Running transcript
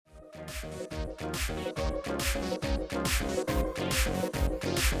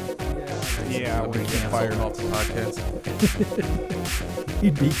Yeah, we're getting fired off the podcast.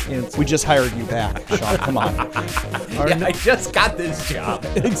 He'd be canceled. We just hired you back, Sean. Come on. I just got this job.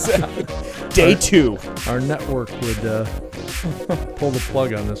 Exactly. Day 2. Our network would pull the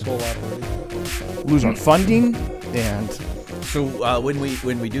plug on this whole operation. Lose our funding and So when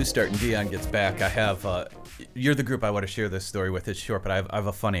we do start and Dion gets back, I have you're the group I want to share this story with. It's short, but I have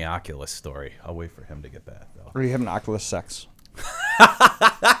a funny Oculus story. I'll wait for him to get back though. or you have an Oculus sex.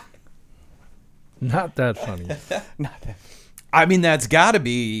 Not that funny. I mean, that's got to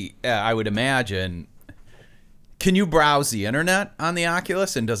be. I would imagine. Can you browse the internet on the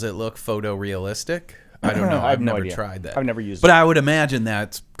Oculus, and does it look photorealistic? I don't know. I have I've no never idea. tried that. I've never used but it. I would imagine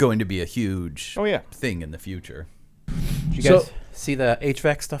that's going to be a huge Oh, yeah. thing in the future. Did you guys see the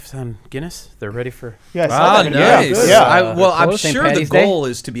HVAC stuff on Guinness? They're ready for... Yeah, I saw that. Nice. Yeah. I'm Close. sure St. the Patty's Day? goal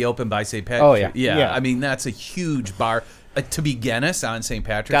is to be open by St. Patrick's. Oh, yeah. Yeah. I mean, that's a huge bar. To be Guinness on St.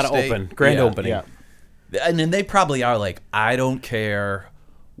 Patrick's Got to Day. open. Grand opening. Yeah. And then they probably are like, I don't care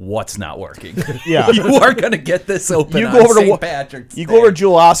what's not working. Yeah. You are going to get this open You on go over to St. Patrick's You Day. go over to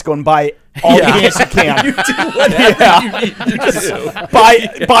Jewel Osco and buy all the Guinness you can. You do whatever you need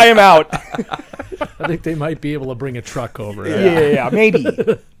to do. buy him out. I think they might be able to bring a truck over. Yeah, maybe.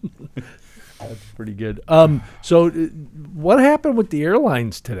 Pretty good. So what happened with the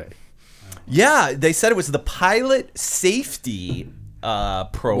airlines today? Yeah, they said it was the pilot safety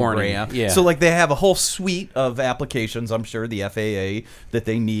program. Warning, yeah. So like they have a whole suite of applications, I'm sure, the FAA, that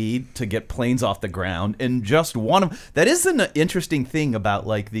they need to get planes off the ground. And just one of that is an interesting thing about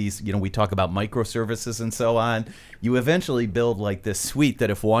like these, we talk about microservices and so on. You eventually build like this suite that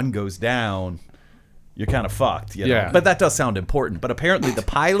if one goes down, you're kind of fucked. Yeah. But that does sound important. But apparently the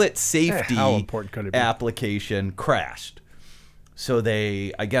pilot safety How important could it be? application crashed. So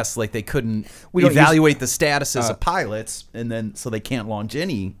I guess they couldn't We don't evaluate the statuses of pilots, and then so they can't launch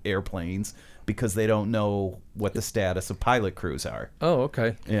any airplanes because they don't know what the status of pilot crews are. Oh,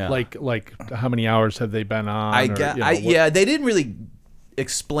 okay. Yeah. Like how many hours have they been on? I or, guess, what- yeah, they didn't really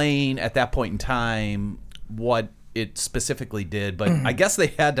explain at that point in time what it specifically did, but I guess they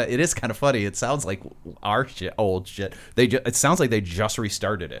had to. It is kind of funny. It sounds like our old shit. It sounds like they just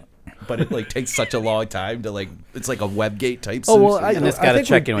restarted it, but it takes such a long time to it's like a WebGate type. Oh, well, solution. And it's I got to think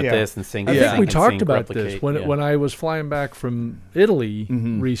check we- in with yeah. this and sync. I Yeah. think we sync, talked sync, about replicate, this when yeah. when I was flying back from Italy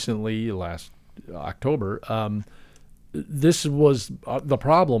Mm-hmm. recently last October. This was the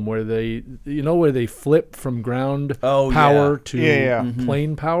problem where they flip from ground Oh, power yeah. to Yeah.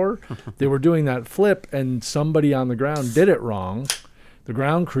 plane power. They were doing that flip, and somebody on the ground did it wrong. The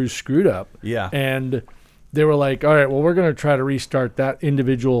ground crew screwed up. Yeah. And they were like, all right, well, we're going to try to restart that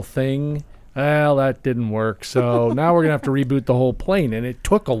individual thing. Well, that didn't work. So now we're going to have to reboot the whole plane. And it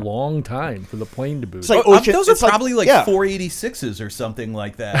took a long time for the plane to boot. It's like Those are it's probably yeah. 486s or something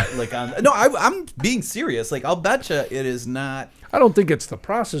like that. I'm being serious. I'll betcha it is not. I don't think it's the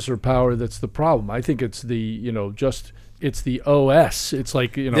processor power that's the problem. I think it's the, it's the OS. It's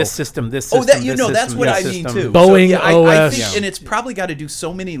like, This system, this Oh, system. that that's what I mean too. Boeing so, I OS. think, and it's probably got to do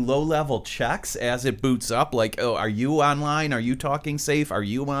so many low-level checks as it boots up. Like, are you online? Are you talking safe? Are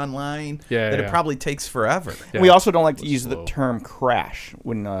you online? Yeah, that yeah. it probably takes forever. Yeah. We also don't like to use slow. the term crash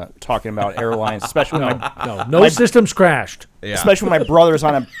when talking about airlines, especially when No systems crashed. Yeah. especially when my brother's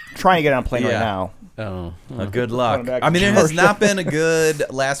trying to get on a plane right Yeah. now. Oh, Good luck. Coming back I mean, to it has Georgia. not been a good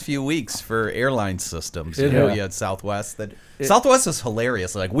last few weeks for airline systems. It You has. had Southwest. Southwest is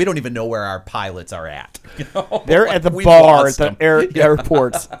hilarious. We don't even know where our pilots are at. They're at the We've bar lost at the them.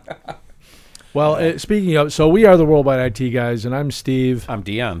 airports. Well, speaking of, so we are the Worldwide IT guys, and I'm Steve. I'm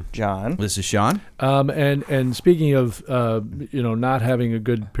Dion. John. This is Sean. And speaking of, not having a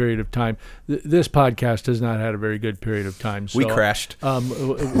good period of time, this podcast has not had a very good period of time. So, We crashed.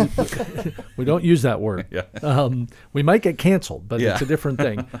 we don't use that word. Yeah. We might get canceled, but Yeah. it's a different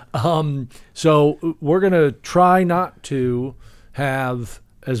thing. So we're going to try not to have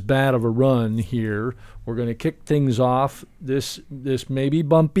as bad of a run here. We're going to kick things off. This may be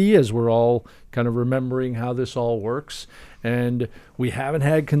bumpy as we're all kind of remembering how this all works. And we haven't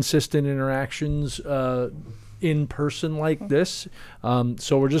had consistent interactions in person like this.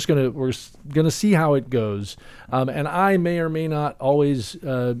 So we're gonna see how it goes. And I may or may not always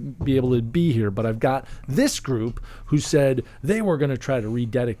be able to be here, but I've got this group who said they were gonna try to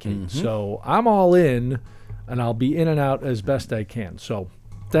rededicate. So I'm all in, and I'll be in and out as best I can. So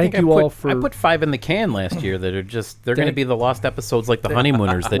thank I you all for. I put 5 in the can last year that are just they're going to Thank- be the lost episodes like the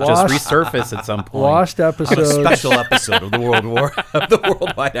honeymooners that Lost- just resurface at some point. lost A episodes. special episode of the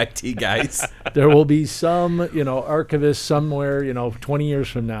Worldwide IT Guys. There will be some, archivist somewhere, 20 years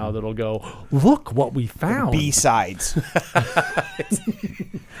from now that'll go, look what we found. B-sides.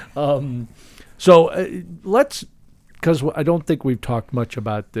 So let's, because I don't think we've talked much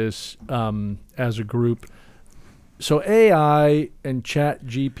about this as a group. So AI and Chat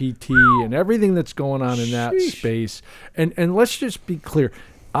GPT and everything that's going on in that space, and let's just be clear,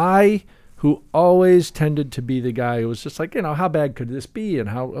 who always tended to be the guy who was just like, how bad could this be, and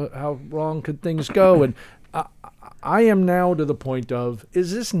how wrong could things go, and I am now to the point of,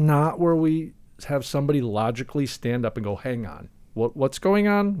 is this not where we have somebody logically stand up and go, hang on, what's going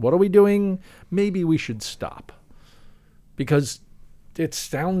on? What are we doing? Maybe we should stop, because it's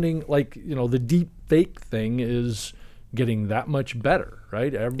sounding like the deep fake thing is getting that much better,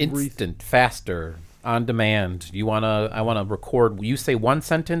 right? Instant, faster, on demand. I wanna record. You say one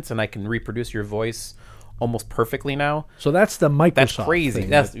sentence, and I can reproduce your voice almost perfectly now. So that's the Microsoft. That's crazy.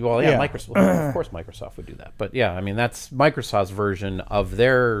 thing. Microsoft. Of course, Microsoft would do that. But yeah, I mean that's Microsoft's version of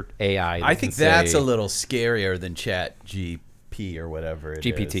their AI. I think that's a little scarier than Chat GP or whatever it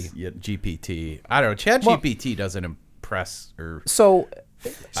GPT. is. Yeah, GPT. I don't know. Chat GPT doesn't impress or. So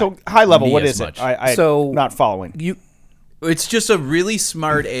high level, Me what as is much. it? I So- not following. It's just a really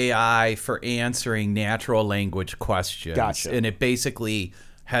smart AI for answering natural language questions. Gotcha. And it basically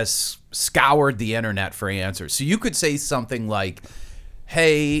has scoured the internet for answers. So you could say something like,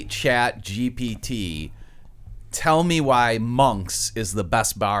 hey, Chat GPT, tell me why Monk's is the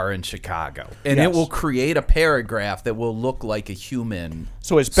best bar in Chicago. And it Yes. will create a paragraph that will look like a human.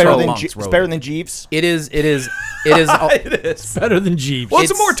 So it's better than Monks it's wrote better it. than Jeeves. it is. It is. better than Jeeves. Well,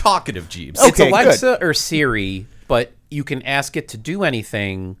 it's a It's- more talkative Jeeves. It's Okay, Alexa or Siri, but you can ask it to do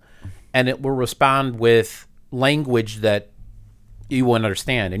anything, and it will respond with language that you won't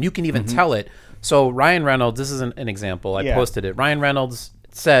understand. And you can even tell it. So Ryan Reynolds, this is an example. I Yeah. posted it. Ryan Reynolds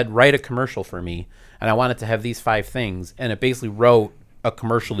said, write a commercial for me, and I want it to have these 5 things. And it basically wrote a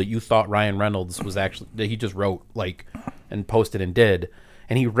commercial that you thought Ryan Reynolds was actually, that he just wrote and posted and did.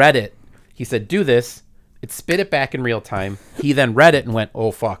 And he read it. He said, do this. It spit it back in real time. He then read it and went,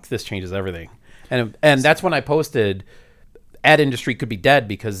 oh, fuck, this changes everything. And that's when I posted, ad industry could be dead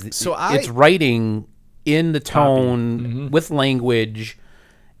because it's writing in the tone with language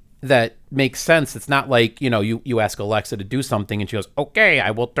that makes sense. It's not like, you ask Alexa to do something and she goes, okay,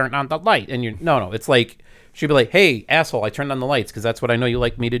 I will turn on the light. And no, it's like, she'd be like, hey, asshole, I turned on the lights because that's what I know you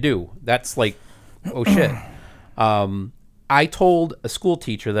like me to do. That's like, oh shit. I told a school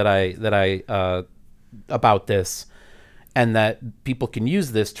teacher that I about this, and that people can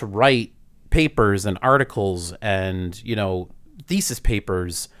use this to write papers and articles and thesis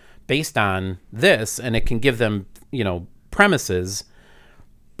papers based on this, and it can give them premises,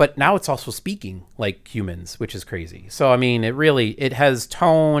 but now it's also speaking like humans, which is crazy. So I mean, it has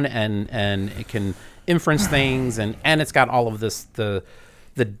tone and it can inference things, and it's got all of this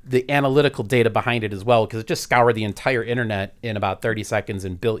the analytical data behind it as well, because it just scoured the entire internet in about 30 seconds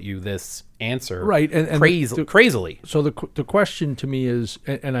and built you this answer, Right, and crazily. So the question to me is,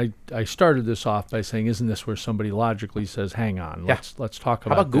 and I started this off by saying, isn't this where somebody logically says, hang on, let's talk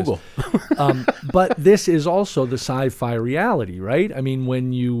How about about Google? But this is also the sci-fi reality, right? I mean,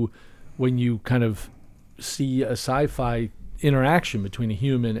 when you kind of see a sci-fi interaction between a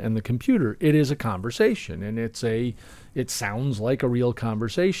human and the computer, it is a conversation, and it sounds like a real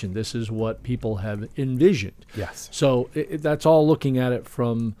conversation. This is what people have envisioned. Yes. So that's all looking at it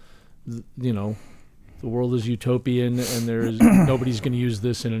from, the world is utopian, and there's nobody's going to use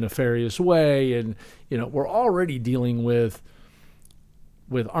this in a nefarious way, and we're already dealing with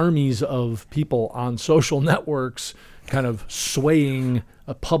armies of people on social networks kind of swaying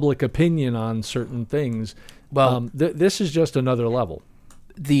a public opinion on certain things. Well, this is just another level.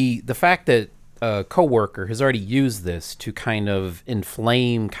 The fact that a coworker has already used this to kind of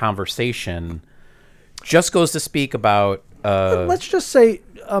inflame conversation just goes to speak about. Let's just say,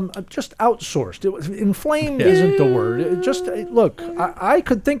 just outsourced. Inflamed isn't the word. Look, I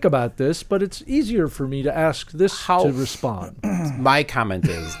could think about this, but it's easier for me to ask this to respond. My comment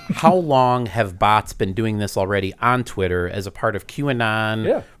is, how long have bots been doing this already on Twitter as a part of QAnon,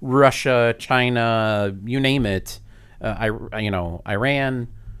 Yeah. Russia, China, you name it, Iran,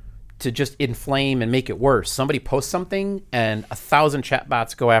 to just inflame and make it worse? Somebody posts something and 1,000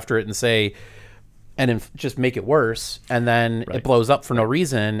 chatbots go after it and say, just make it worse, and then it blows up for no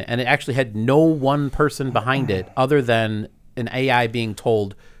reason, and it actually had no one person behind it other than an AI being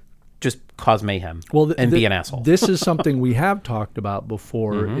told, just cause mayhem Well, and be an asshole. This is something we have talked about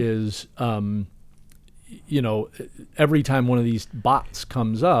before. Mm-hmm. Is every time one of these bots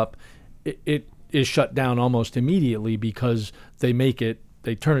comes up, it is shut down almost immediately because they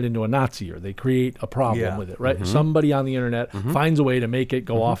turn it into a Nazi or they create a problem with it. Right? Mm-hmm. Somebody on the internet finds a way to make it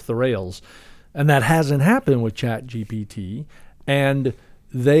go off the rails, and that hasn't happened with ChatGPT. And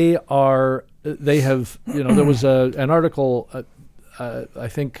they have. There was an article. I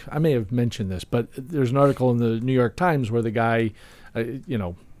think I may have mentioned this, but there's an article in the New York Times where the guy,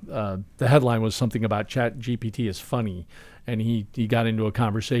 the headline was something about ChatGPT is funny, and he got into a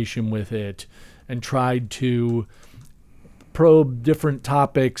conversation with it and tried to probe different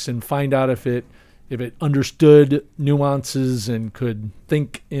topics and find out if it understood nuances and could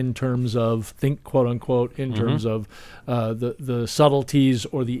think quote unquote in terms of the subtleties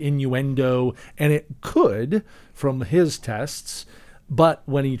or the innuendo, and it could from his tests. But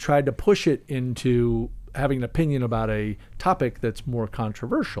when he tried to push it into having an opinion about a topic that's more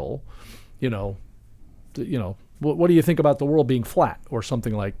controversial, what do you think about the world being flat or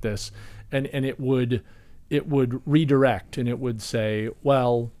something like this? And it would redirect and it would say,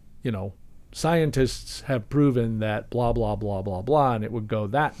 well, scientists have proven that blah, blah, blah, blah, blah, and it would go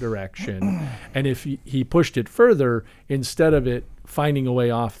that direction. And if he pushed it further, instead of it finding a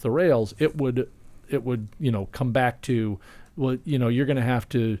way off the rails, it would come back to, well, you're going to have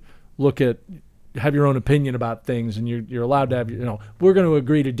to have your own opinion about things, and you're allowed to have, we're going to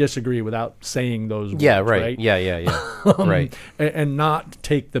agree to disagree without saying those words. Yeah, right. Yeah. Right. And not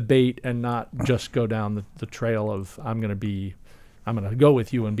take the bait and not just go down the trail of I'm going to go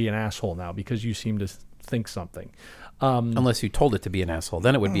with you and be an asshole now because you seem to think something. Unless you told it to be an asshole,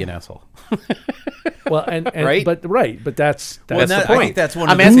 then it would be an asshole. Well, and right? But that's Well, the I point. think that's one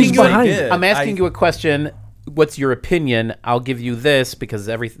I'm of the asking things you. I did. I'm asking you a question. What's your opinion? I'll give you this because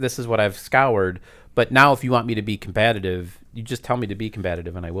this is what I've scoured. But now, if you want me to be combative, you just tell me to be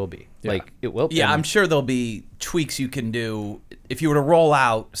combative, and I will be. Yeah. Like it will. Yeah, I'm sure there'll be tweaks you can do. If you were to roll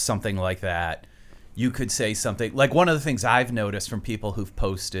out something like that, you could say something like, one of the things I've noticed from people who've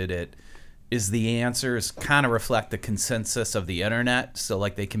posted it is the answers kind of reflect the consensus of the internet. So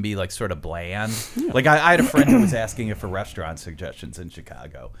like they can be like sort of bland. Yeah. Like I had a friend who was asking it for restaurant suggestions in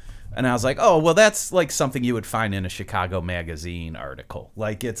Chicago. And I was like, oh, well, that's like something you would find in a Chicago Magazine article.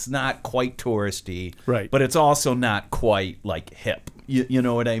 Like it's not quite touristy, right? But it's also not quite like hip. You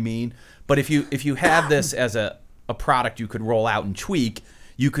know what I mean? But if you have this as a product you could roll out and tweak,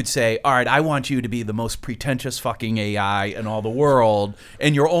 you could say, all right, I want you to be the most pretentious fucking AI in all the world,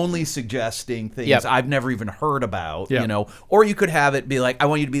 and you're only suggesting things I've never even heard about, Or you could have it be like, I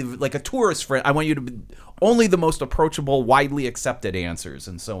want you to be like a tourist friend. I want you to be only the most approachable, widely accepted answers,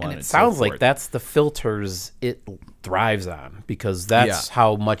 and so on. And it sounds like that's the filters it thrives on, because that's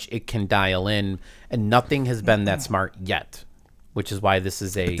how much it can dial in, and nothing has been that smart yet, which is why this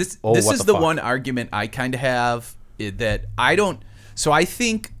is this is the one argument I kind of have that I don't. So I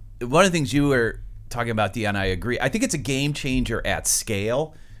think one of the things you were talking about, Dion, I agree. I think it's a game changer at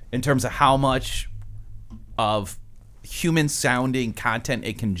scale in terms of how much of human-sounding content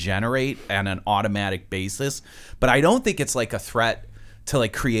it can generate on an automatic basis. But I don't think it's like a threat to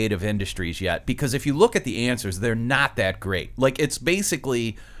like creative industries yet, because if you look at the answers, they're not that great. Like it's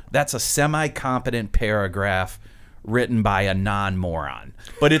basically, that's a semi-competent paragraph written by a non-moron,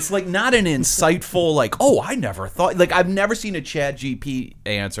 but it's like not an insightful, like, oh, I never thought, like I've never seen a ChatGPT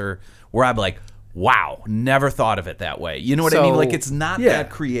answer where I'm like, wow, never thought of it that way. You know what I mean? Like it's not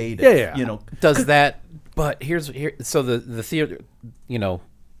that creative. Yeah. Does that? But so the theory,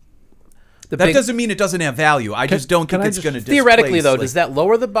 that doesn't mean it doesn't have value. I just don't think it's going to theoretically though. Does that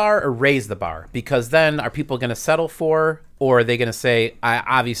lower the bar or raise the bar? Because then are people going to settle for, or are they going to say,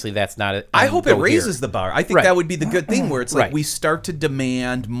 obviously that's not it? I hope it raises the bar. I think that would be the good thing, where it's like we start to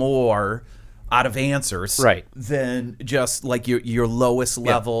demand more out of answers, than just like your lowest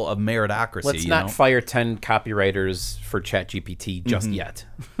level of meritocracy. Let's not fire 10 copywriters for ChatGPT just yet.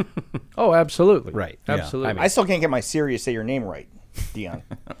 Oh, absolutely. Right. Absolutely. I still can't get my Siri to say your name right, Dion.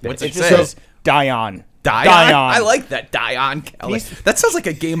 What's it it just say? says Dion. Dion? I like that. Dion Kelly. That sounds like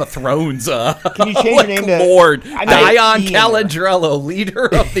a Game of Thrones. Can you change your name to Lord? Dion Ian Calandrello, leader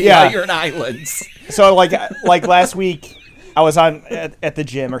of the Iron Islands. So like last week, I was on at the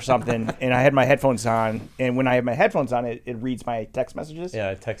gym or something, and I had my headphones on. And when I have my headphones on, it reads my text messages. Yeah,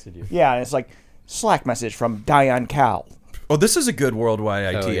 I texted you. Yeah, and it's like Slack message from Dion Cal. Oh, this is a good worldwide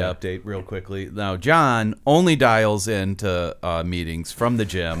IT yeah. update real quickly. Now, John only dials into meetings from the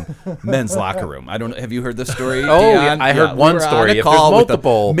gym, men's locker room. I don't know. Have you heard this story? Oh, Dion? yeah, I heard one we were story. On a If call there's with a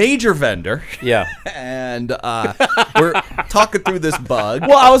multiple- major vendor. Yeah. And we're talking through this bug.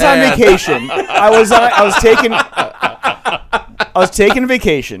 Well, I was on vacation. I was taking a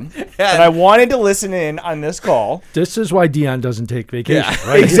vacation, and I wanted to listen in on this call. This is why Dion doesn't take vacation. Yeah,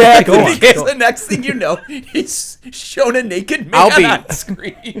 Right? exactly. Go on. Because the next thing you know, he's shown a naked man I'll be- on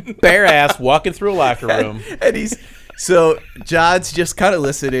screen. Bare ass walking through a locker room. And so John's just kind of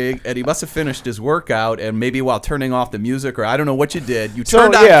listening, and he must have finished his workout, and maybe while turning off the music, or I don't know what you did, you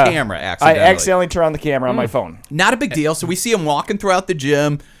turned on camera accidentally. I accidentally turned on the camera on my phone. Not a big deal. So we see him walking throughout the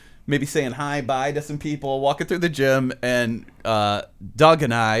gym, maybe saying hi, bye to some people, walking through the gym, and Doug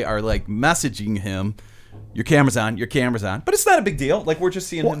and I are like messaging him, your camera's on, but it's not a big deal. Like, we're just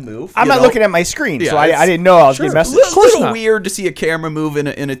seeing him move. I'm you not know? looking at my screen, so Yeah, I didn't know I was Sure, getting a messaged. little weird to see a camera move in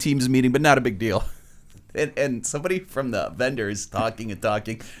a Teams meeting, but not a big deal. And somebody from the vendor is talking and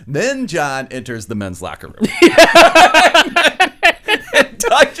talking. Then John enters the men's locker room. And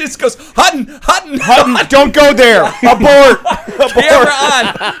Doug just goes, Hutton, Don't go there. Abort. camera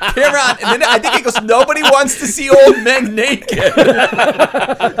on. And then I think he goes, nobody wants to see old men naked.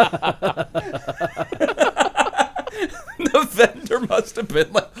 The vendor must have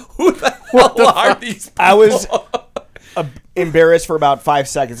been like, who the hell are these people? I was embarrassed for about 5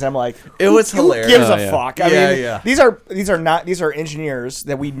 seconds. I'm like, It was who hilarious. gives Oh, a yeah. fuck? I Yeah, mean, yeah. these are engineers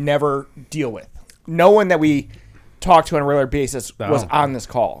that we never deal with. No one that we talk to on a regular basis was on this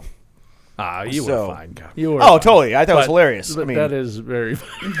call. You So- were fine. You were Oh, fine. totally. I thought it was But hilarious. I mean, that is very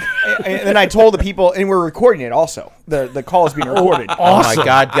funny. and then I told the people, and we're recording it also. The call is being recorded. Oh my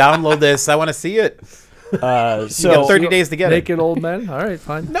God! Download this. I want to see it. So You got 30 days to get it. Naked old men? All right,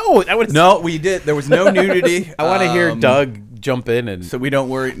 fine. No, I would. No, we did. There was no nudity. I want to hear Doug jump in and. So we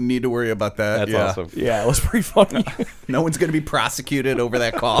don't need to worry about that. That's Yeah. awesome. yeah, it was pretty funny. No one's going to be prosecuted over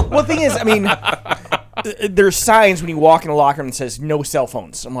that call. Well, the thing is, I mean, there's signs when you walk in a locker room that says no cell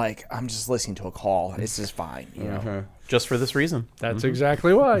phones. I'm like, I'm just listening to a call. This is fine, you know. Just for this reason. That's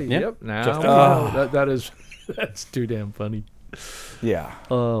exactly why. Yep. Now Just- that's too damn funny. Yeah.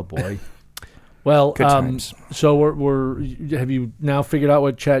 Oh boy. Well, Good times. so we're have you now figured out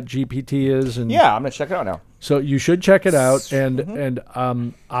what Chat GPT is? And Yeah, I'm gonna check it out now. so you should check it out. And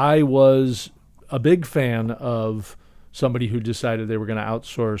I was a big fan of somebody who decided they were going to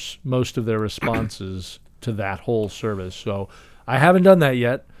outsource most of their responses to that whole service. So I haven't done that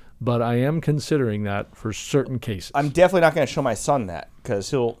yet, but I am considering that for certain cases. I'm definitely not gonna show my son that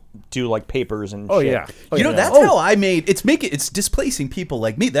because he'll do like papers and shit. yeah. Oh, You know, yeah. that's how I made it's displacing people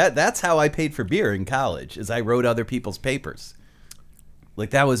like me. That's how I paid for beer in college, is I wrote other people's papers. Like,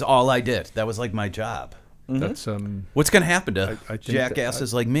 that was all I did. That was like my job. That's What's going to happen to I think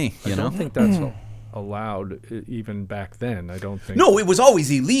jackasses like me, you I know? don't think that's allowed even back then. I don't think. No, it was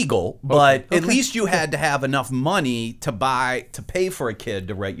always illegal, but at least you had to have enough money to pay for a kid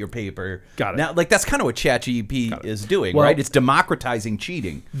to write your paper. Got it. Now, like, that's kind of what ChatGPT is doing, Well- right? It's democratizing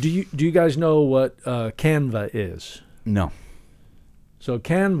cheating. Do you guys know what Canva is? No. So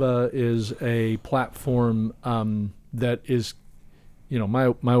Canva is a platform that is, my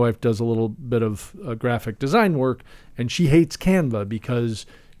wife does a little bit of graphic design work, and she hates Canva because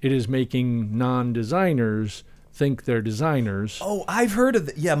it is making non-designers think they're designers. Oh, I've heard of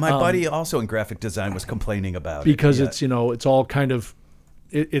yeah, my buddy also in graphic design was complaining about Because it. it's it's all kind of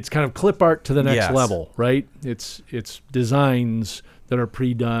it's kind of clip art to the next Yes. level, right? It's designs that are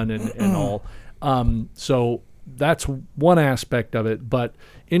pre-done and all. So that's one aspect of it. But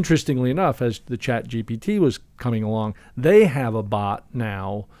interestingly enough, as the Chat GPT was coming along, they have a bot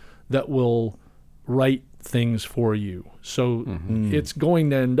now that will write things for you. So it's going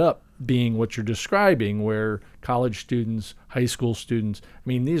to end up being what you're describing, where college students, high school students, I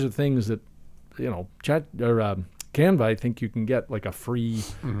mean, these are things that, Chat or Canva, I think you can get like a free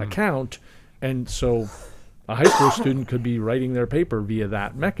account. And so a high school student could be writing their paper via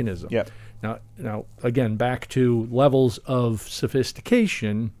that mechanism. Yep. Now, again, back to levels of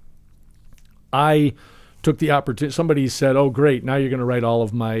sophistication, I took the opportunity. Somebody said, "Oh, great! Now you're going to write all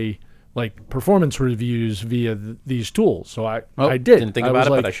of my performance reviews via these tools." So I did. Didn't think I about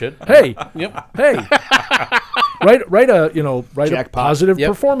was it, but I should. Hey, Yep. hey, write a Jackpot. positive Yep.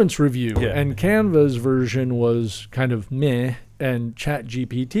 performance review. And Canva's version was kind of meh, and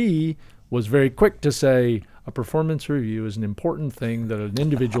ChatGPT was very quick to say, a performance review is an important thing that an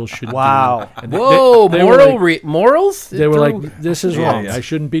individual should Wow. do. And Whoa, they were like- morals? They were Through- like, this is wrong. I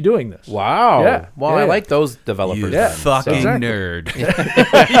shouldn't be doing this. wow. Yeah, Well, yeah. I like those developers. You then. fucking Exactly. nerd.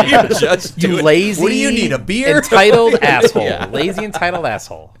 you just do You it. lazy. What do you need? A beer? Entitled asshole. Lazy entitled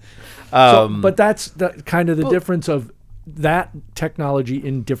asshole. But that's kind of the difference of that technology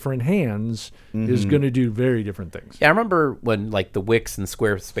in different hands is going to do very different things. Yeah, I remember when like the Wix and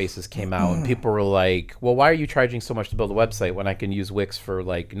Squarespaces came out, and people were like, "Well, why are you charging so much to build a website when I can use Wix for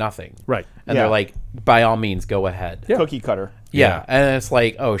like nothing?" Right. And Yeah. they're like, "By all means, go ahead." Yeah. Cookie cutter. Yeah. And it's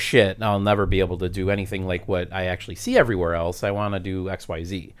like, oh shit, I'll never be able to do anything like what I actually see everywhere else. I want to do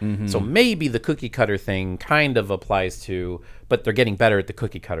XYZ. So maybe the cookie cutter thing kind of applies to, but they're getting better at the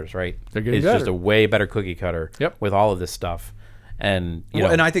cookie cutters, right? They're getting it's just better. a way better cookie cutter Yep. with all of this stuff. And you Well,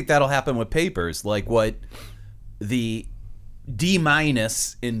 know, and I think that'll happen with papers. Like what the D-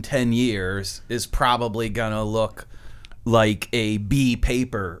 in 10 years is probably going to look like a B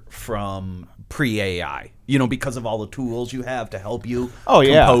paper from pre-AI. You know, because of all the tools you have to help you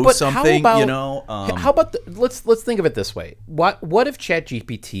compose But something, how about, you know. how about let's think of it this way. What if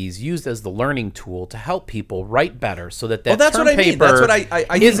ChatGPT is used as the learning tool to help people write better so that well, that's term what I mean. paper That's what I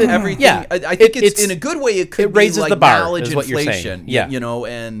think isn't everything. Yeah, I think it's in a good way. It could it raises be like the bar, knowledge is what you're saying. inflation. Yeah. You know,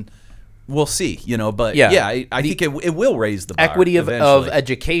 and we'll see. You know, but Yeah. I think it will raise the bar. Equity of eventually.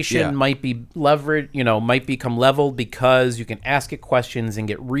 education Yeah. might be leveraged, might become leveled because you can ask it questions and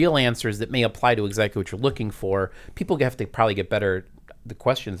get real answers that may apply to exactly what you're looking for. People have to probably get better at the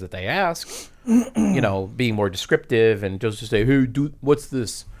questions that they ask, being more descriptive and just to say, hey, what's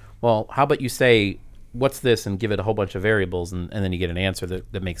this? Well, how about you say, what's this, and give it a whole bunch of variables, and then you get an answer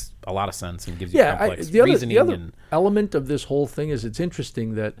that makes a lot of sense and gives you complex the reasoning. other and element of this whole thing is it's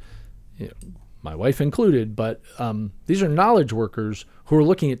interesting that, my wife included, but these are knowledge workers who are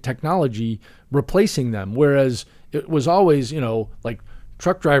looking at technology replacing them, whereas it was always, like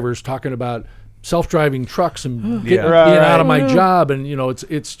truck drivers talking about self-driving trucks and getting Right, out of right. my job, and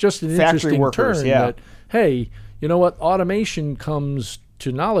it's just an Factory interesting workers, turn yeah. that, hey, you know what, automation comes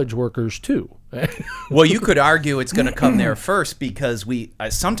to knowledge workers too. Well, you could argue it's going to come there first because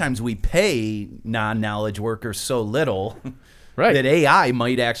sometimes we pay non-knowledge workers so little Right. that AI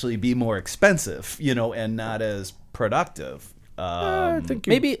might actually be more expensive, and not as productive. I think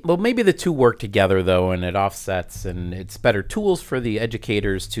maybe the two work together though, and it offsets, and it's better tools for the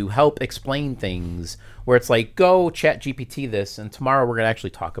educators to help explain things. Where it's like, go chat GPT this, and tomorrow we're gonna actually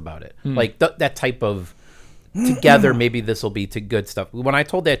talk about it. Like that type of together. Maybe this will be to good stuff. When I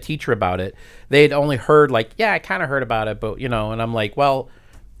told that teacher about it, they'd only heard like, yeah, I kind of heard about it, but and I'm like, well,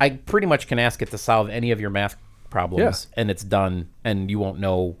 I pretty much can ask it to solve any of your math problems, and it's done, and you won't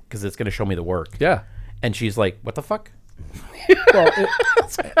know because it's gonna show me the work. Yeah. And she's like, what the fuck? Well,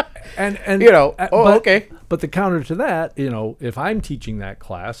 and okay. But the counter to that, if I'm teaching that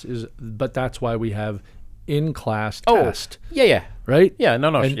class but that's why we have in-class test, Yeah. right? Yeah,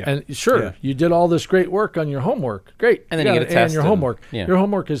 no, and, yeah. and sure, you did all this great work on your homework, great, And then you got get a an A on test your and- homework. yeah. Your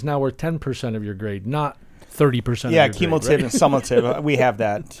homework is now worth 10% of your grade, not 30%. Yeah, of your cumulative grade, and summative. We have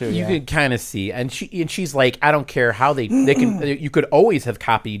that too. You yeah. could kind of see, and she's like, I don't care how they can. You could always have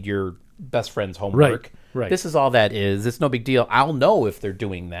copied your best friend's homework. Right. This is all that is. It's no big deal. I'll know if they're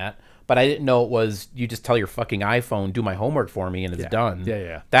doing that, but I didn't know it was. You just tell your fucking iPhone, do my homework for me, and it's done.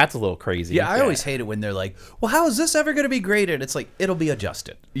 Yeah. That's a little crazy. Yeah, I always hate it when they're like, "Well, how is this ever going to be graded?" It's like it'll be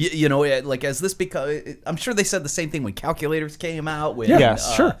adjusted. Like as this I'm sure they said the same thing when calculators came out. When,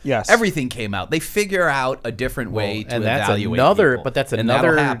 Yes, sure. Yes. everything came out. They figure out a different way to and that's evaluate another. people. But that's And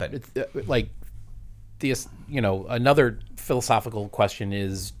that'll another. happen. Like this, another philosophical question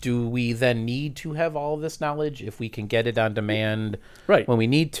is: do we then need to have all of this knowledge if we can get it on demand? Right. When we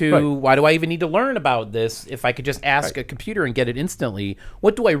need to, Right. why do I even need to learn about this if I could just ask a computer and get it instantly?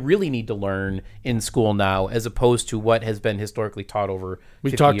 What do I really need to learn in school now, as opposed to what has been historically taught over?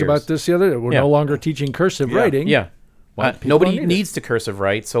 We 50 talked years? about this the other day. We're Yeah. no longer teaching cursive writing. Yeah. Why people Nobody don't need it. needs to cursive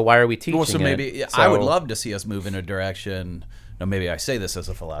write, so why are we teaching Well, so maybe it? I would So- love to see us move in a direction. Now, maybe I say this as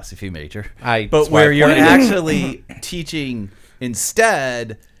a philosophy major, that's but why I where you're pointed. actually teaching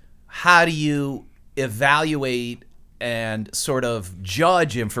instead, how do you evaluate and sort of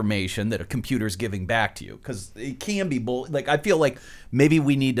judge information that a computer's giving back to you? Because it can be like I feel like maybe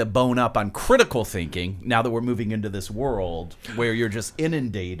we need to bone up on critical thinking now that we're moving into this world where you're just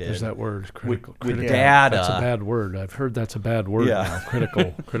inundated. There's that word, critical. with critical. data. That's a bad word. I've heard that's a bad word Yeah. now.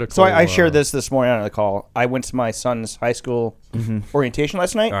 Critical. So I shared this morning on the call. I went to my son's high school orientation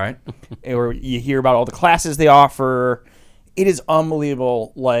last night. All right. Where you hear about all the classes they offer. It is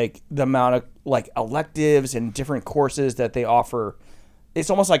unbelievable, like the amount of like electives and different courses that they offer. It's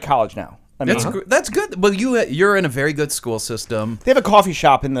almost like college now. I mean, That's good. Well, you're in a very good school system. they have a coffee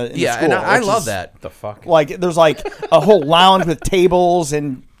shop in the school. And I which love is, that. The fuck? Like, there's like a whole lounge with tables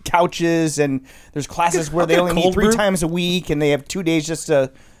and couches, and there's classes where they get only meet cold 3 brew. times a week, and they have 2 days just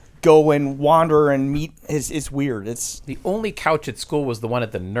to go and wander and meet. It's weird. It's The only couch at school was the one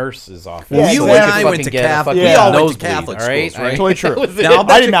at the nurse's office. Yeah, You exactly. and I could went fucking to get a Catholic. fucking We all went to nosebleed, Catholic all right? schools, right? totally true. That was it. Now,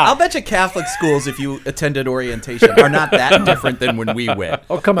 I did not. I'll bet you Catholic schools, if you attended orientation, are not that different than when we went.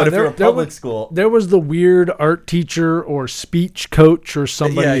 Oh, come on. But if There- you're a there public was- school, There was the weird art teacher or speech coach or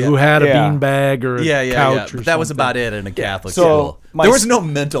somebody Yeah, yeah. who had a Yeah. beanbag or a couch or But that was something. about it in a Catholic So, school. my There was s- no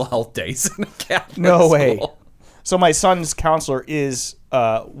mental health days in a Catholic no school. way. So my son's counselor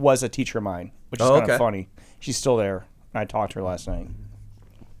was a teacher of mine, which is Oh, kind okay. of funny. She's still there. I talked to her last night.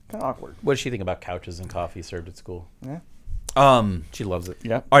 Kind of awkward. What does she think about couches and coffee served at school? She loves it.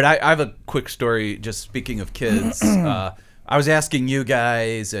 Yeah. All right, I have a quick story. Just speaking of kids, I was asking you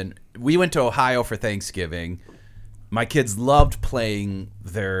guys, and we went to Ohio for Thanksgiving. My kids loved playing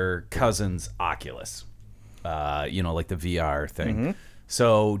their cousin's Oculus, like the VR thing.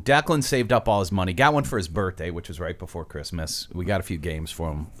 So Declan saved up all his money, got one for his birthday, which was right before Christmas. We got a few games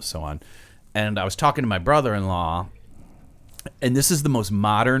for him, so on. And I was talking to my brother-in-law, and this is the most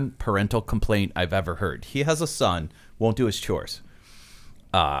modern parental complaint I've ever heard. He has a son, won't do his chores.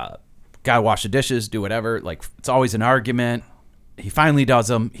 Gotta wash the dishes, do whatever. Like, it's always an argument. He finally does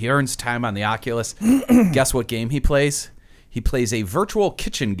them. He earns time on the Oculus. Guess what game he plays? He plays a virtual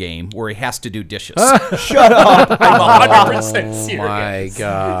kitchen game where he has to do dishes. Shut up. I'm 100% serious. Oh my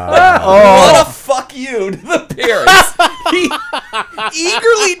god! What a fuck you to the parents. He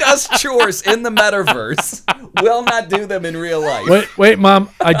eagerly does chores in the metaverse, will not do them in real life. Wait, Mom.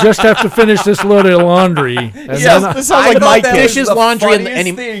 I just have to finish this load of laundry. And Yes, then I- This sounds I like thought my that kid. was Dishes, the laundry, and funniest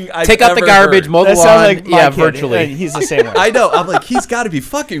he thing I've take out the ever garbage, heard. mow the That lawn. sounds like my Yeah, kid. virtually. He's the same way. I know. I'm like, he's got to be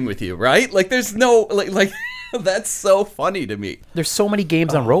fucking with you, right? Like, there's no like that's so funny to me. There's so many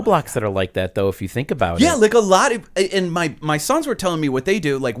games on Roblox that are like that, though. If you think about Yeah, it, like a lot of, and my sons were telling me what they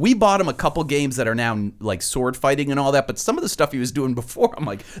do. Like, we bought him a couple games that are now like sword fighting and all that, but some of the stuff he was doing before, I'm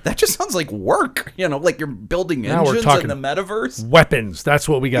like, that just sounds like work. Like you're building Now we're engines talking in the metaverse. weapons. That's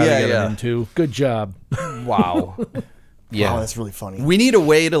what we got to Yeah, get yeah. into. Good job. wow. Yeah, Oh, that's really funny. We need a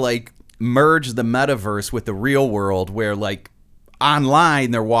way to like merge the metaverse with the real world where like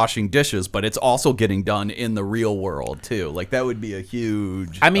online they're washing dishes, but it's also getting done in the real world too. Like that would be a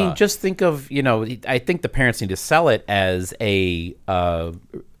huge. I mean, just think of I think the parents need to sell it as a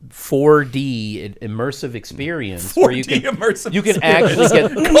 4D immersive experience where you 4D can immersive you can actually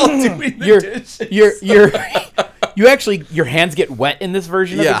get called doing the dishes. you actually your hands get wet in this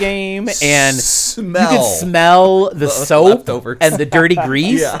version of Yeah. the game, and Smell. you can smell the soap leftovers. and the dirty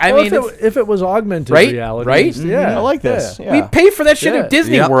grease. Yeah. I Well, mean, if it was augmented Right? reality, Right? Yeah, I like this. Yeah. we pay for that shit Yeah. at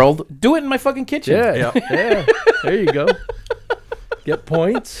Disney Yep. World. Do it in my fucking kitchen. Yeah, yeah. There you go. Get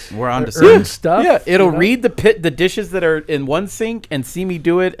points. We're on to Earn something. stuff. Yeah, it'll you know? read the dishes that are in one sink and see me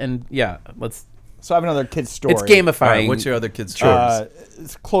do it, and yeah, So I have another kid's story. it's gamifying. All right, what's your other kid's chores?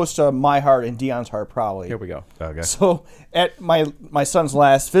 It's close to my heart and Dion's heart, probably. Here we go. Okay. So at my son's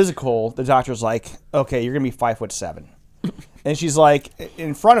last physical, the doctor's like, "Okay, you're gonna be 5'7," and she's like,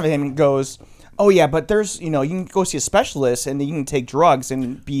 in front of him, goes, "Oh yeah, but there's you can go see a specialist and you can take drugs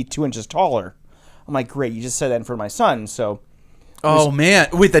and be 2 inches taller." I'm like, "Great, you just said that in front of my son." So Oh man,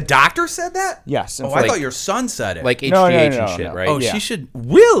 wait, the doctor said that? yes, in Oh, front- I thought your son said it. Like HGH No, no, no, and no, shit, no. right? oh, yeah. she should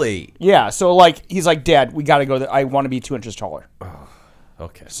really. yeah. So like he's like, "Dad, we got to go there. I want to be 2 inches taller."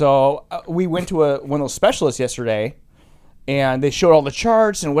 Okay. So we went to one of those specialists yesterday, and they showed all the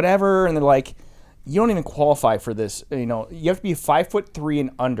charts and whatever, and they're like, "You don't even qualify for this. You have to be 5'3"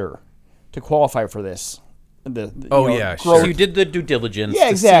 and under to qualify for this." Oh, yeah, So growth- you did the due diligence. Yeah, to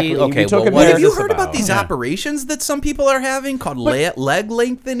exactly. See, We okay, took well, him what there. is Have you this heard about these Yeah. operations that some people are having called leg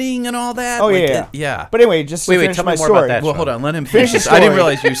lengthening and all that? Oh Like, yeah, yeah. But anyway, just to Wait, finish tell my me more story. about that. Well, hold on, let him Finish finish. the I didn't story.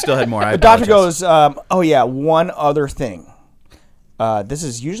 realize you still had more. I The doctor apologize. goes, "Oh yeah, one other thing. This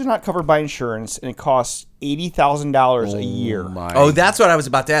is usually not covered by insurance, and it costs $80,000 a year." Oh, that's what I was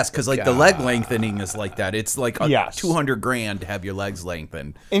about to ask because like the leg lengthening is like that. It's like Yes. $200,000 to have your legs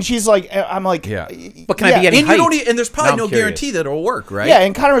lengthened. And she's like, I'm like, Yeah. But can I be any And you height? don't. And there's probably Now no I'm curious. guarantee that it'll work, right? Yeah,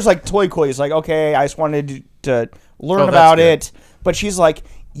 and Connor was like toy coy. He's like, "Okay, I just wanted to learn Oh, that's about good. it." But she's like,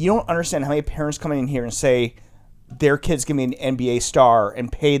 "You don't understand how many parents come in here and say their kid's gonna be an NBA star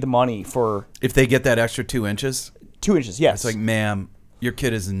and pay the money for If they get that extra 2 inches, 2 inches." Yes, it's like, ma'am, your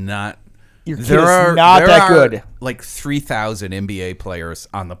kid is not. your kid is not that there are, good. Like 3,000 NBA players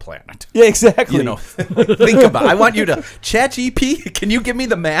on the planet. Yeah, exactly. You know, think about. I want you to ChatGPT. Can you give me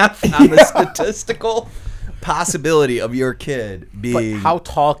the math on the statistical possibility of your kid But being how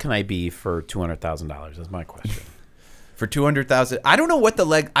tall can I be for $200,000? Is my question. for 200,000? I don't know what the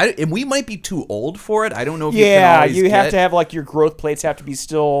leg. And we might be too old for it. I don't know if Yeah, you can have to have like your growth plates have to be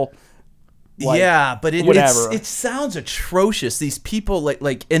still. Like, yeah, but whatever. it sounds atrocious. These people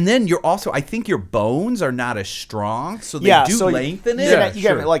like, and then you're also. I think your bones are not as strong, so they do so lengthen it. You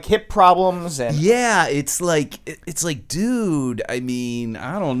got like hip problems and Yeah, it's like, dude. I mean,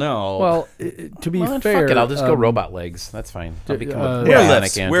 I don't know. Well, to be Well, fair, fuck it. I'll just go robot legs. That's fine. I'll become a wear bionic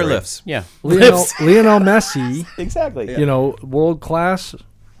lifts. android. Wear lifts. Yeah. Lionel Messi, exactly. you know, world class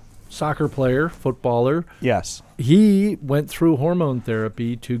soccer player, footballer. Yes. He went through hormone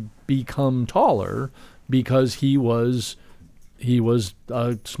therapy to become taller because he was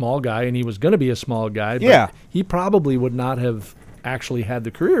a small guy and he was going to be a small guy. But Yeah. he probably would not have actually had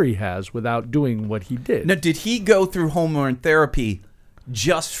the career he has without doing what he did. Now, did he go through hormone therapy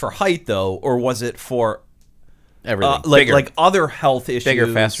just for height though, or was it for Everything. like other health issues? Bigger,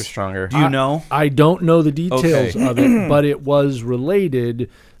 faster, stronger. Do you know? I don't know the details Okay. of it, but it was related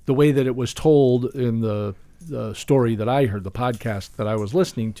the way that it was told in the story that I heard, the podcast that I was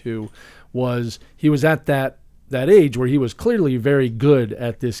listening to, was he was at that age where he was clearly very good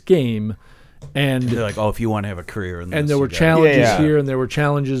at this game, and They're like, oh, if you want to have a career in this, and there were you gotta- challenges Yeah. here and there were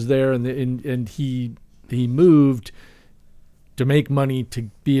challenges there, and he moved to make money to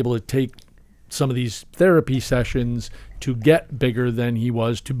be able to take some of these therapy sessions to get bigger than he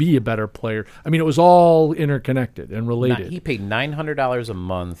was, to be a better player. I mean, it was all interconnected and related. He paid $900 a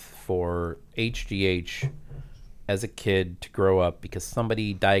month for HGH as a kid to grow up because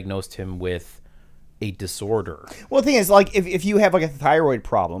somebody diagnosed him with a disorder. Well, the thing is, like, if you have like a thyroid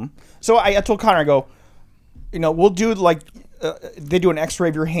problem, so I told Connor, I go, you know, we'll do like they do an X-ray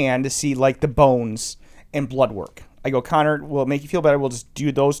of your hand to see like the bones and blood work. I go, Connor, will make you feel better. We'll just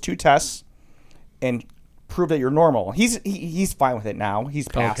do those 2 tests and prove that you're normal. He's fine with it now. He's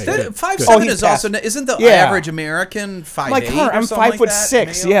past Okay, it. good. 5'7" he's is also past- isn't the Yeah. average American 5'8"? Like, Connor, I'm or something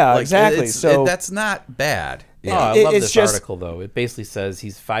 5'6", male? yeah, Like, exactly, so- that's not bad. Oh, I It- love it's this just- article, though. It basically says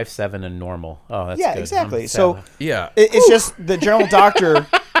he's 5'7" and normal. Oh, that's Yeah, good. exactly. I'm So sad. Yeah. it's just the general doctor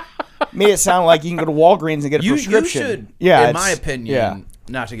made it sound like you can go to Walgreens and get a You prescription. should, yeah, in my it's- opinion, yeah.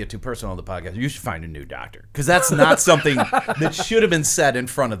 not to get too personal on the podcast, you should find a new doctor because that's not something that should have been said in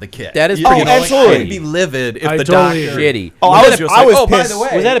front of the kid. That is You pretty know, like, absolutely. I'd be livid if I the totally doctor. shitty. Oh, was I was just I like, was oh, by pissed. the way,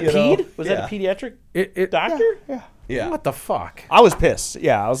 Was that a you know, ped? Was that a pediatric It- doctor? Yeah. What the fuck? I was pissed.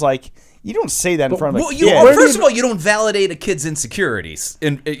 Yeah, I was like, you don't say that in front of a Well, kid. first of all, you don't validate a kid's insecurities,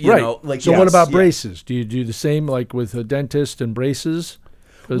 and you right. know, like So yes, what about yeah. braces? Do you do the same like with a dentist and braces?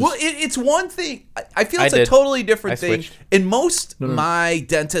 'Cause- Well, it's one thing. I feel it's I a did. totally different I thing. switched. And most my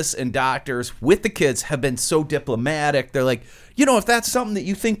dentists and doctors with the kids have been so diplomatic. They're like, you know, if that's something that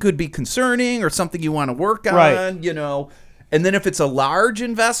you think could be concerning or something you want to work on, Right. you know. And then if it's a large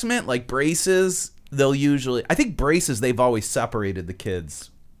investment like braces, they'll usually. I think braces they've always separated the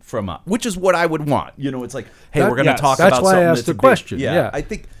kids from us, which is what I would want. You know, it's like, hey, That- we're going to yes. talk That's about why I something asked that's the big. question. Yeah.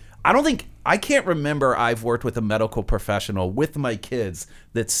 I can't remember I've worked with a medical professional with my kids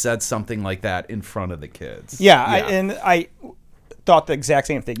that said something like that in front of the kids. Yeah, I thought the exact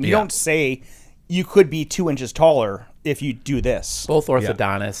same thing. You Yeah. don't say you could be 2 inches taller if you do this. Both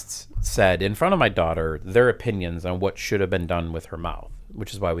orthodontists said in front of my daughter their opinions on what should have been done with her mouth,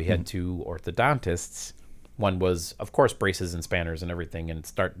 which is why we had 2 orthodontists. One was, of course, braces and spanners and everything, and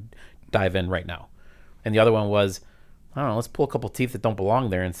dive in right now. And the other one was, I don't know, let's pull a couple teeth that don't belong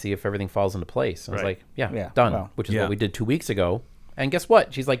there and see if everything falls into place. And I was like, Yeah, done, well, which is yeah. what we did 2 weeks ago. And guess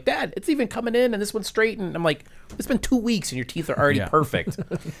what? She's like, Dad, it's even coming in and this one's straight. And I'm like, it's been 2 weeks and your teeth are already Yeah. perfect.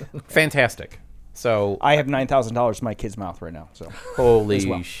 Fantastic. So, I have $9,000 in my kid's mouth right now. So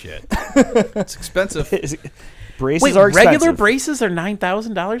holy shit. It's expensive. braces Wait, are expensive. regular braces are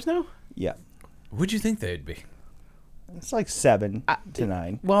 $9,000 now? Yeah, What'd you think they'd be? it's like 7 to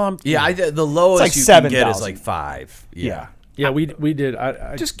 9. Well, I'm Yeah, the lowest like you can get is 7,000. like 5. Yeah. yeah, we did.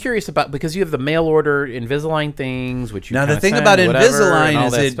 I just curious about, because you have the mail order Invisalign things, which you Now the kinda thing send, about whatever, and Invisalign all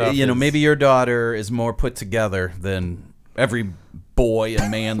is that it, stuff you know, is- maybe your daughter is more put together than every boy and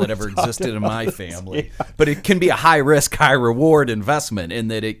man that ever existed in my family. But it can be a high risk, high reward investment in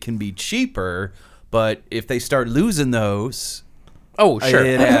that it can be cheaper. But if they start losing those, Oh, sure.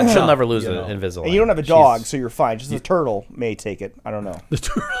 it adds She'll up, never lose you an know. Invisalign. And you don't have a dog, so you're fine. Just a turtle may take it. I don't know.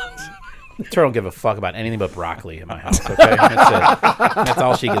 Turtle don't give a fuck about anything but broccoli in my house. Okay, that's it. That's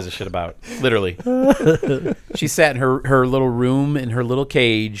all she gives a shit about. Literally, she sat in her little room in her little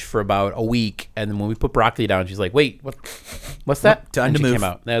cage for about a week, and then when we put broccoli down, she's like, "Wait, what's that?" Time and to she move. came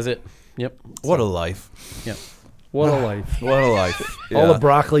out. That's it. Yep. what a life. Yep. What a life. What a life. All the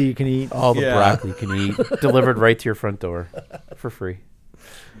broccoli you can eat. All the Yeah. broccoli you can eat delivered right to your front door for free.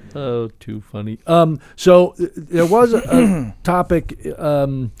 Oh, too funny. So there was a topic.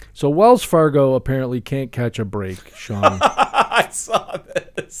 So Wells Fargo apparently can't catch a break, Sean. I saw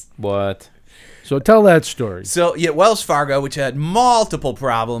this. What? So tell that story. So, yeah, Wells Fargo, which had multiple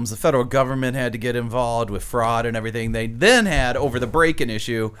problems, the federal government had to get involved with fraud and everything. They then had, over the break-in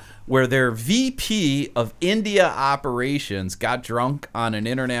issue, where their VP of India operations got drunk on an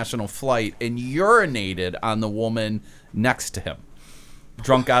international flight and urinated on the woman next to him,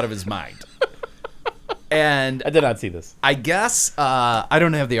 drunk out of his mind. And I did not see this. I guess I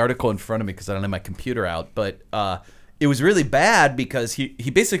don't have the article in front of me because I don't have my computer out, but it was really bad because he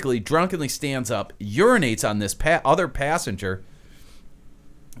basically drunkenly stands up, urinates on this other passenger.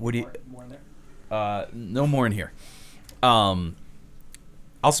 What do you? More in there? No more in here.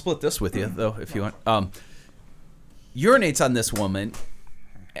 I'll split this with you though if you want. Urinates on this woman,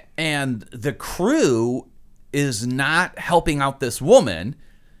 and the crew is not helping out this woman,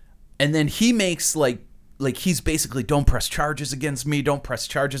 and then he makes like he's basically, don't press charges against me,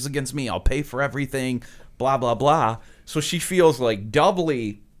 I'll pay for everything, blah blah blah. So she feels like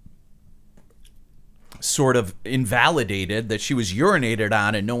doubly sort of invalidated that she was urinated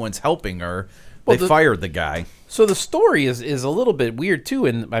on and no one's helping her. Well, They fired the guy. So the story is a little bit weird too,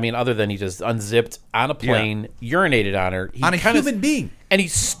 and I mean, other than he just unzipped on a plane, urinated on her, he On a kinda- human being. and he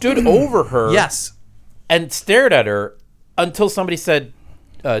stood over her, Yes. and stared at her until somebody said,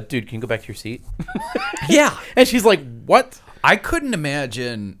 "Dude, can you go back to your seat?" Yeah. And she's like, "What? I couldn't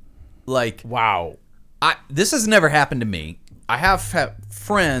imagine, like, Wow." this has never happened to me. I have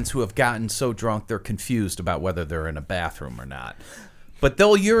friends who have gotten so drunk they're confused about whether they're in a bathroom or not. But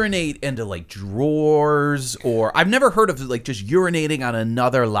they'll urinate into like drawers, or I've never heard of like just urinating on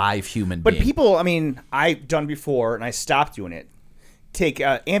another live human But being. people, I mean, I've done before, and I stopped doing it. Take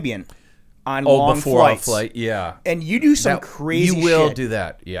Ambien on oh, long before flights, a flight, yeah. and you do some That- crazy. You will shit. do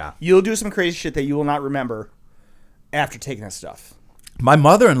that, yeah. You'll do some crazy shit that you will not remember after taking that stuff. My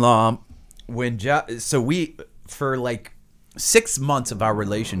mother-in-law, for like 6 months of our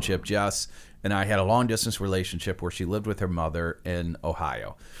relationship, Jess and I had a long-distance relationship where she lived with her mother in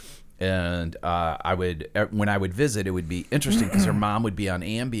Ohio. And when I would visit, it would be interesting because her mom would be on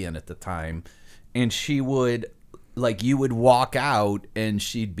Ambien at the time, and she would, like, you would walk out and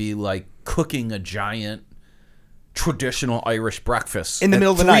she'd be like cooking a giant traditional Irish breakfast In the at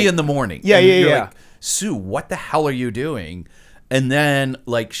middle of the 3 night. in the morning. Yeah, And yeah, you're yeah. like, Sue, what the hell are you doing? And then,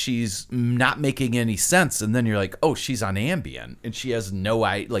 like, she's not making any sense. And then you're like, oh, she's on Ambien. And she has no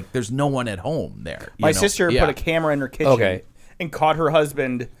idea. Like, there's no one at home there. My sister Yeah. put a camera in her kitchen Okay. and caught her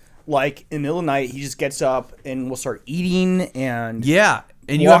husband, like, in the middle of the night. He just gets up and will start eating and... Yeah.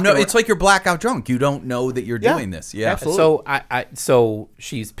 And you have Walking it's like you're blackout drunk. You don't know that you're Yeah, doing this. Yeah. absolutely. So so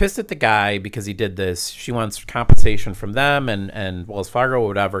she's pissed at the guy because he did this. She wants compensation from them and Wells Fargo or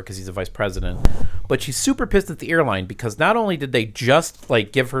whatever because he's a vice president. But she's super pissed at the airline because not only did they just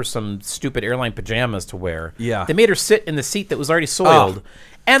like give her some stupid airline pajamas to wear, Yeah. they made her sit in the seat that was already soiled,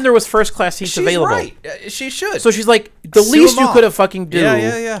 and there was first class seats She's available. right. She should. So she's like, the Sue least them you all. could have fucking do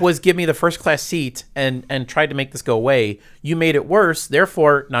Yeah. was give me the first class seat and tried to make this go away. You made it worse,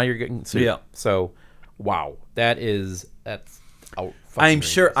 therefore now you're getting sued. Yeah. So, wow, that's out. I'm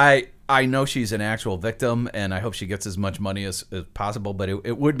sure I know she's an actual victim, and I hope she gets as much money as possible. But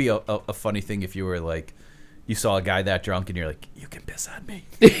it would be a funny thing if you were like, you saw a guy that drunk, and you're like, you can piss on me.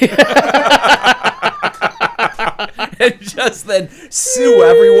 And just then sue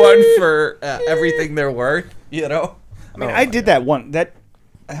everyone for everything they're worth, you know? I mean, I did that one. Have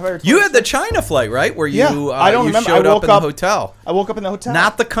I ever told You this had the China flight, right? Where you, Yeah, I don't you remember. showed I up woke in the up- hotel. I woke up in the hotel.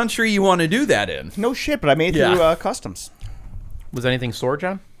 Not the country you want to do that in. No shit, but I made it Yeah. through customs. Was anything sore,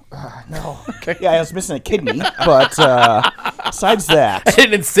 John? No. Yeah, I was missing a kidney, but besides that,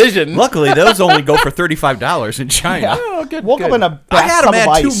 An incision. Luckily, those only go for $35 in China. Oh, good. woke up in a I had bathtub them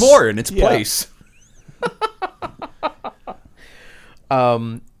of add 2 ice. more in its Yeah. place.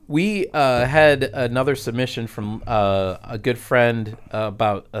 We had another submission from a good friend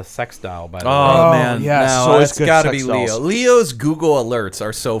about a sex doll. By the way, Oh, man, yes, no, so it's it's good got to sex be dolls. Leo. Leo's Google alerts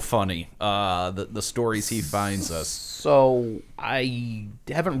are so funny. The stories he finds us. so I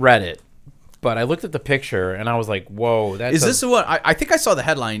haven't read it, but I looked at the picture and I was like, "Whoa, that's Is this the one? I think I saw the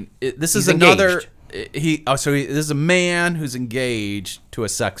headline. This is He's another. This is a man who's engaged to a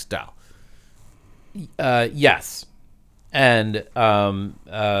sex doll. yes." And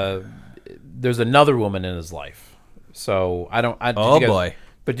there's another woman in his life. So I don't. Did Oh, you guys, boy.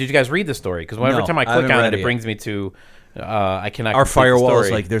 But did you guys read the story? Because every No, time I I click haven't on read it, it it brings me to I cannot. Our complete the firewall is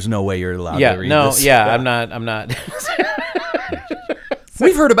story. like, there's no way you're allowed Yeah, to read no, this. yeah, I'm not.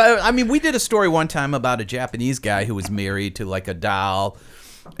 We've heard about it. I mean, we did a story one time about a Japanese guy who was married to like a doll,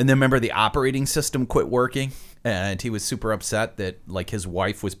 and then remember the operating system quit working, and he was super upset that like his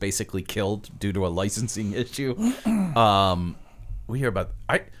wife was basically killed due to a licensing issue. We hear about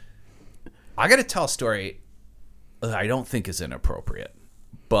I got to tell a story that I don't think is inappropriate.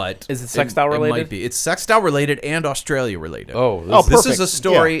 But Is it sex doll related? It might be. It's sex doll related and Australia related. Oh, This is perfect. a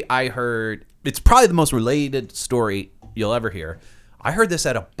story I heard. It's probably the most related story you'll ever hear. I heard this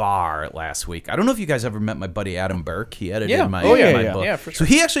at a bar last week. I don't know if you guys ever met my buddy Adam Burke. He edited Yeah. my, Oh, yeah, my yeah. book. Yeah, for So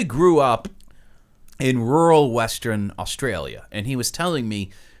he actually grew up in rural Western Australia, and he was telling me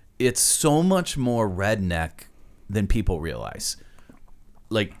it's so much more redneck than people realize.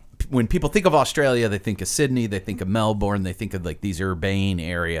 Like, when people think of Australia, they think of Sydney, they think of Melbourne, they think of like these urbane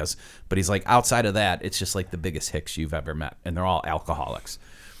areas. But he's like, outside of that, it's just like the biggest hicks you've ever met, and they're all alcoholics.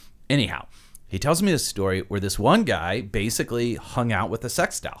 Anyhow, he tells me this story where this one guy basically hung out with a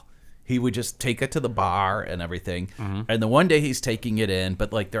sex doll. He would just take it to the bar and everything. And the one day he's taking it in,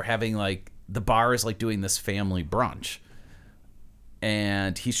 but like they're having like, the bar is like doing this family brunch.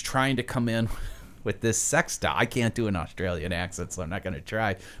 And he's trying to come in with this sex doll. I can't do an Australian accent, so I'm not going to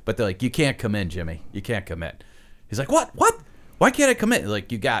try. But they're like, you can't come in, Jimmy. You can't come in. He's like, what? Why can't I come in?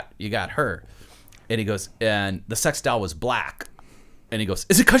 Like, you got her. And he goes, and the sex doll was black. And he goes,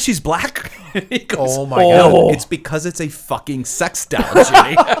 is it because she's black? He goes, Oh, my no, God. it's because it's a fucking sex doll,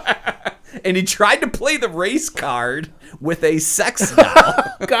 Jimmy. And he tried to play the race card with a sex doll.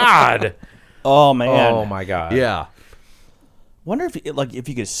 God. Oh man. Oh my God. Yeah. Wonder if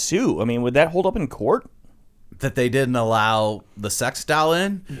you could sue. I mean, would that hold up in court? That they didn't allow the sex doll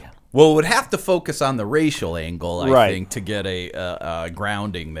in? Yeah. Well, it would have to focus on the racial angle, I Right. think, to get a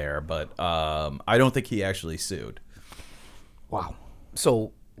grounding there. But I don't think he actually sued. Wow.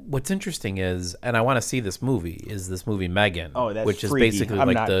 So what's interesting is, and I want to see this movie, is this movie Megan. Oh, that's which is freaky. basically I'm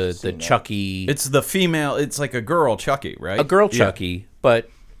like not the seeing that. Chucky. It's the female. It's like a girl Chucky, right? a girl Yeah. Chucky, but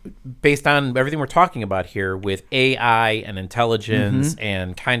based on everything we're talking about here with AI and intelligence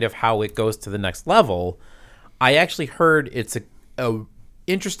and kind of how it goes to the next level, I actually heard it's a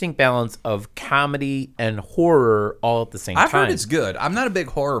interesting balance of comedy and horror all at the same I've time. heard it's good. I'm not a big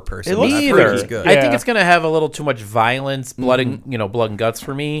horror person. It but looks I've Me heard either. it's good. I think Yeah. it's going to have a little too much violence, blood and blood and guts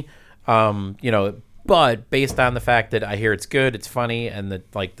for me. But based on the fact that I hear it's good, it's funny, and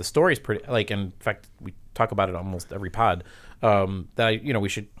that like the story's pretty. Like, in fact, we talk about it almost every pod. That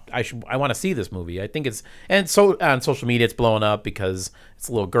I want to see this movie. I think it's, and so on social media it's blowing up because it's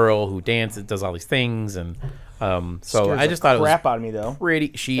a little girl who dances, does all these things, and so Scares I the just thought it was crap out of me though.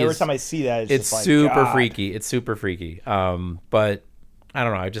 pretty. Every time I see that, it's just like, super God. freaky. It's super freaky. But I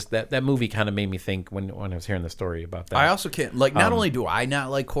don't know. I just that movie kind of made me think when I was hearing the story about that. I also can't like. Not only do I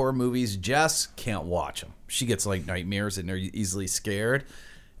not like horror movies, Jess can't watch them. She gets like nightmares and are easily scared.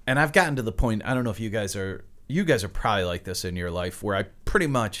 And I've gotten to the point. I don't know if you guys are. You guys are probably like this in your life, where I pretty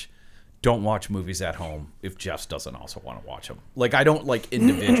much don't watch movies at home if Jess doesn't also want to watch them. Like I don't like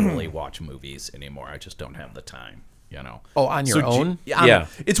individually watch movies anymore. I just don't have the time. You know. Oh, on your own? Yeah.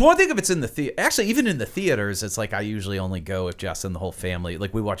 It's one thing if it's in the theater. Actually, even in the theaters, it's like I usually only go if Jess and the whole family.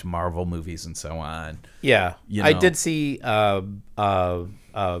 Like we watch Marvel movies and so on. Yeah, You I know. did see Wakanda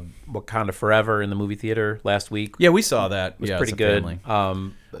Forever in the movie theater last week. Yeah, we saw that. It was yeah, pretty as a good. family.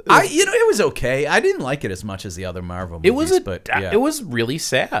 It was okay. I didn't like it as much as the other Marvel movies. It was but yeah. it was really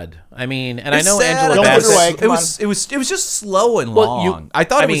sad. I mean, and It's I know sad. Angela Don't put it away. Bassett. Come It was just slow and Well, long. I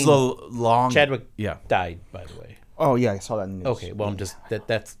thought I it was mean, long. Chadwick Yeah. died, by the way. Oh yeah, I saw that in the news. Okay, well, I'm just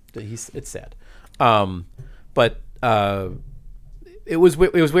it's sad. But it was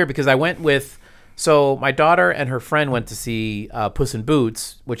weird because I went with, so my daughter and her friend went to see Puss in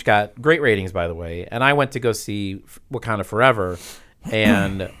Boots, which got great ratings, by the way, and I went to go see Wakanda Forever,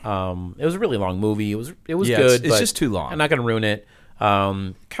 and it was a really long movie. It was Yeah, good. it's but just too long. I'm not going to ruin it.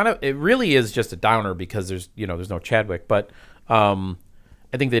 It really is just a downer because there's no Chadwick, but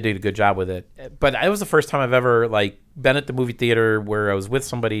I think they did a good job with it. But it was the first time I've ever like been at the movie theater where I was with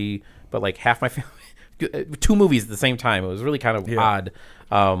somebody, but like half my family, 2 movies at the same time. It was really kind of odd.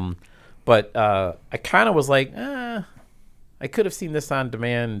 But I kind of was like, I could have seen this on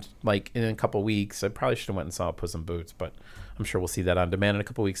demand like in a couple weeks. I probably should have went and saw Puss in Boots, but I'm sure we'll see that on demand in a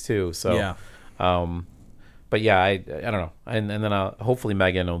couple weeks too. So Yeah. but yeah, I don't know, and then hopefully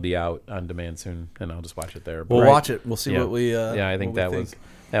Megan will be out on demand soon, and I'll just watch it there. But We'll watch it. We'll see yeah. what we. I think what we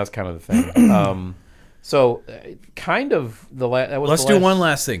that was kind of the thing. So kind of that was Let's the do last- one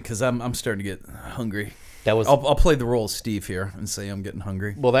last thing because I'm starting to get hungry. That was I'll play the role of Steve here and say I'm getting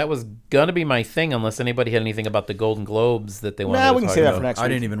hungry. well. That was gonna be my thing, unless anybody had anything about the Golden Globes that they wanted. Nah, to we can talk say that about. for next I week.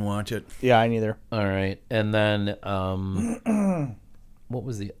 didn't even watch it. Yeah, I neither. All right, and then what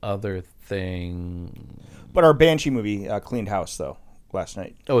was the other thing? But our Banshee movie cleaned house though last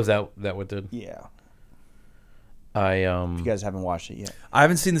night. Oh, is that what did Yeah, I you guys haven't watched it yet. I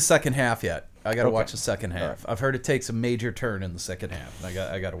haven't seen the second half yet. I got to Okay. watch the second half. I've heard it takes a major turn in the second half. I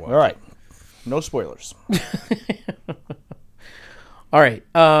got to watch. All right, no spoilers. All right,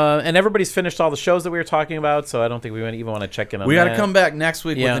 and everybody's finished all the shows that we were talking about, so I don't think we even want to check in on We got to that. come back next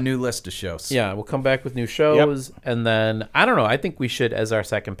week Yeah. with a new list of shows. Yeah, we'll come back with new shows, and then I don't know. I think we should, as our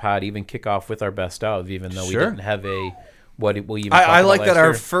second pod, even kick off with our best of, even though we Sure. didn't have a what we even. I talked about like last that our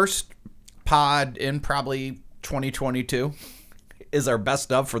year. first pod in probably 2022 is our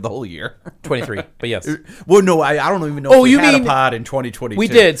best of for the whole year. 23, but yes. Well, no, I don't even know Oh, if we you had mean- a pod in 2022. We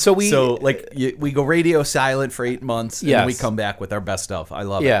did, so we go radio silent for 8 months, and then we Yes. come back with our best of. I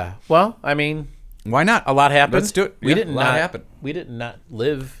love it. Yeah. Well, I mean, Why not? a lot happened. Let's do it. We Yeah, did a lot not happened. We did not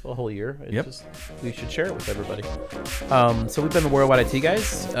live a whole year. It's Yep. just we should share it with everybody. So we've been the Worldwide IT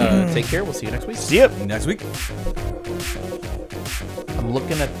guys. Take care. We'll see you next week. See ya. Next week. I'm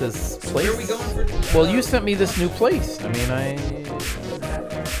looking at this place. Where are we going for? Well, you sent me this new place. I mean,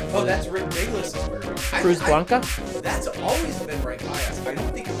 Oh, that's Rick Bayless. Cruz Blanca. That's always been right by us. I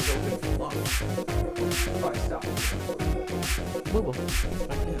don't think it was open for long. We will.